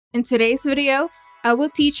In today's video, I will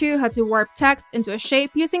teach you how to warp text into a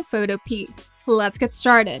shape using Photopea. Let's get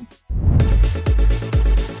started.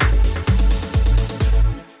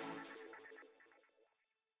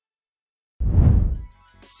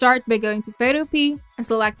 Start by going to Photopea and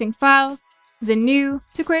selecting File, then New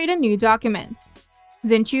to create a new document.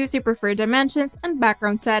 Then choose your preferred dimensions and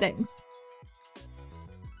background settings.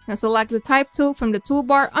 Now select the Type tool from the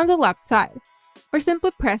toolbar on the left side, or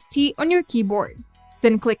simply press T on your keyboard.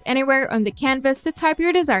 Then click anywhere on the canvas to type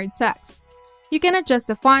your desired text. You can adjust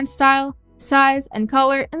the font style, size, and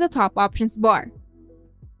color in the top options bar.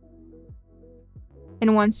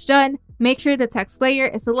 And once done, make sure the text layer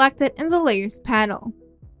is selected in the Layers panel.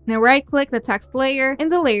 Now right-click the text layer in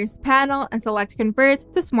the Layers panel and select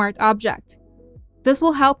Convert to Smart Object. This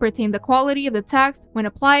will help retain the quality of the text when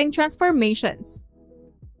applying transformations.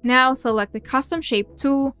 Now select the Custom Shape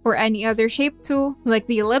tool or any other shape tool like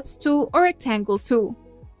the Ellipse tool or Rectangle tool.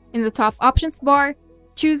 In the top options bar,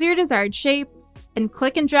 choose your desired shape and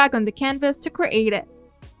click and drag on the canvas to create it.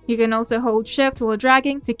 You can also hold Shift while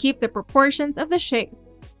dragging to keep the proportions of the shape.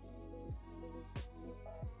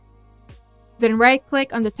 Then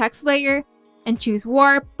right-click on the text layer and choose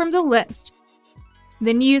Warp from the list.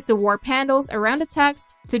 Then use the warp handles around the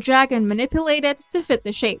text to drag and manipulate it to fit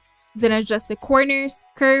the shape. Then adjust the corners,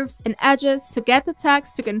 curves, and edges to get the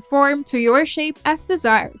text to conform to your shape as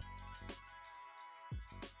desired.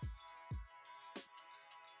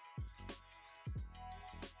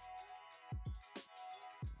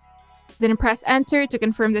 Then press Enter to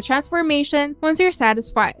confirm the transformation once you're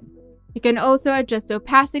satisfied. You can also adjust the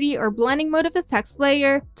opacity or blending mode of the text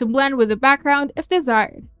layer to blend with the background if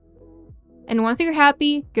desired. And once you're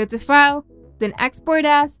happy, go to File, then Export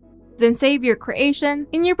As, then save your creation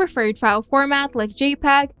in your preferred file format like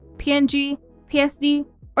JPEG, PNG, PSD,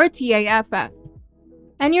 or TIFF.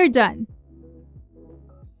 And you're done.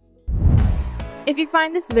 If you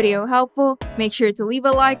find this video helpful, make sure to leave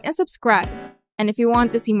a like and subscribe. And if you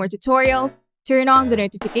want to see more tutorials, turn on the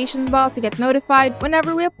notification bell to get notified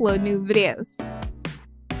whenever we upload new videos.